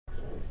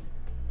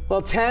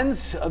Well,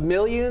 tens of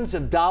millions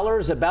of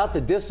dollars about to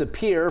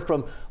disappear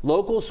from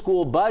local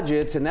school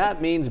budgets, and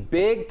that means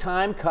big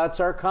time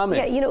cuts are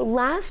coming. Yeah,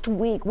 last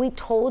week we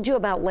told you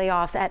about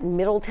layoffs at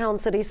Middletown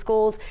City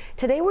Schools.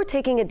 Today we're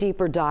taking a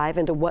deeper dive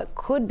into what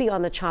could be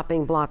on the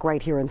chopping block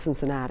right here in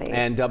Cincinnati.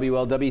 And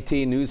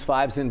WLWT News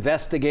 5's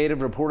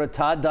investigative reporter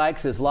Todd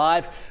Dykes is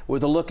live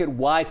with a look at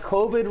why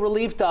COVID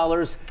relief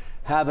dollars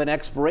have an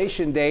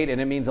expiration date,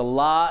 and it means a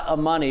lot of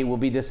money will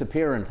be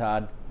disappearing,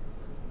 Todd.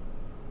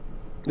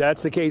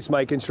 That's the case,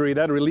 Mike and Sheree.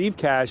 That relief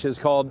cash is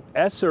called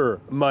ESSER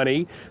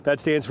money.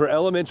 That stands for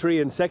Elementary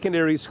and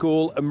Secondary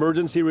School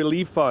Emergency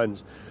Relief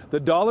Funds.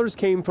 The dollars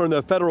came from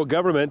the federal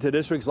government to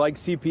districts like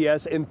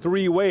CPS in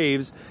 3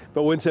 waves.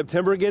 But when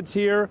September gets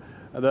here,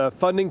 the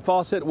funding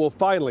faucet will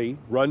finally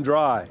run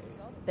dry.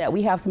 That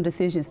we have some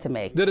decisions to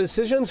make. The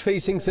decisions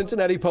facing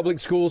Cincinnati Public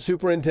Schools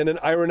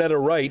Superintendent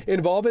Ironetta Wright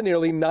involve a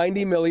nearly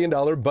 $90 million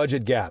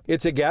budget gap.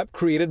 It's a gap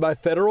created by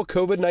federal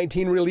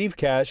COVID-19 relief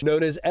cash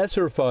known as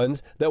ESSER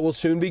funds that will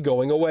soon be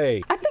going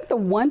away. I think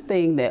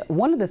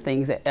one of the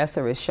things that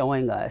ESSER is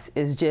showing us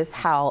is just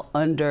how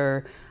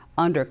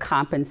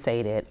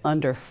undercompensated,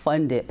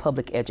 underfunded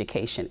public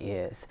education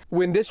is.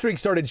 When districts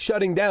started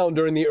shutting down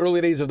during the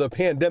early days of the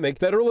pandemic,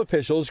 federal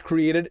officials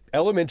created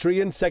elementary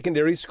and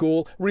secondary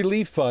school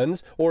relief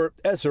funds, or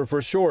ESSER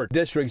for short.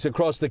 Districts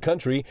across the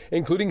country,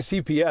 including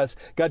CPS,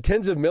 got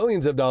tens of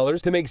millions of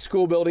dollars to make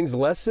school buildings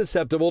less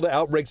susceptible to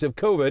outbreaks of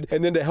COVID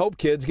and then to help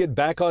kids get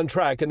back on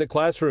track in the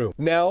classroom.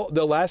 Now,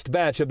 the last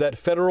batch of that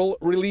federal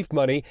relief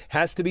money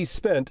has to be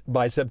spent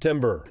by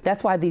September.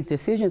 That's why these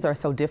decisions are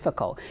so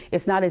difficult.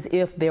 It's not as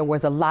if there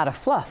was a lot of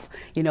fluff.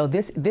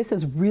 This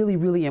is really,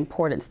 really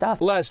important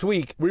stuff. Last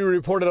week, we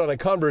reported on a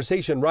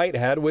conversation Wright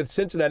had with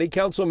Cincinnati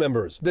council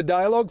members. The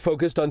dialogue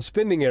focused on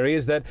spending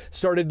areas that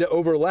started to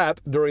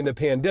overlap during the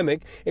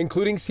pandemic,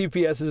 including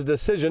CPS's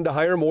decision to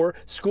hire more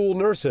school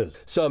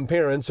nurses. Some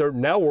parents are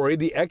now worried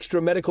the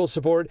extra medical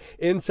support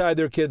inside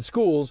their kids'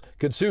 schools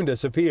could soon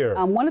disappear.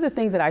 One of the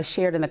things that I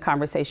shared in the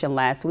conversation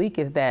last week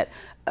is that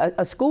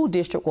a school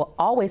district will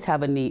always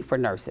have a need for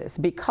nurses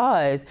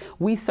because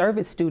we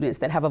service students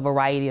that have a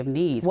variety of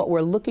needs. What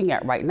we're looking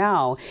at right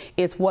now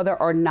is whether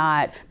or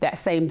not that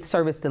same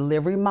service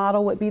delivery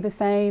model would be the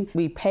same.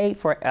 We pay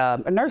for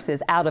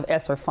nurses out of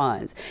ESSER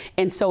funds.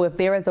 And so if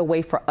there is a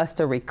way for us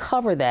to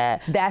recover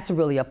that, that's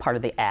really a part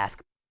of the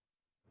ask.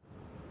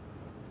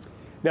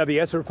 Now,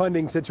 the ESSER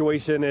funding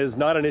situation is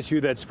not an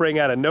issue that sprang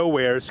out of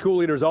nowhere. School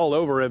leaders all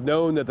over have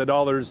known that the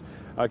dollars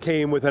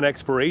came with an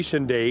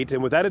expiration date.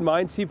 And with that in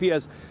mind,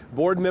 CPS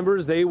board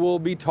members, they will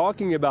be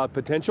talking about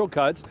potential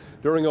cuts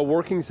during a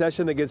working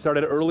session that gets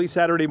started early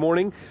Saturday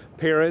morning.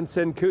 Parents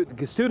and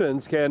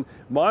students can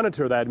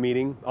monitor that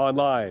meeting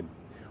online.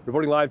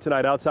 Reporting live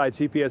tonight outside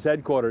CPS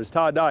headquarters,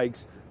 Todd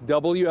Dykes,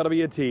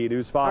 WLWT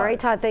News 5. All right,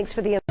 Todd, thanks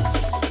for the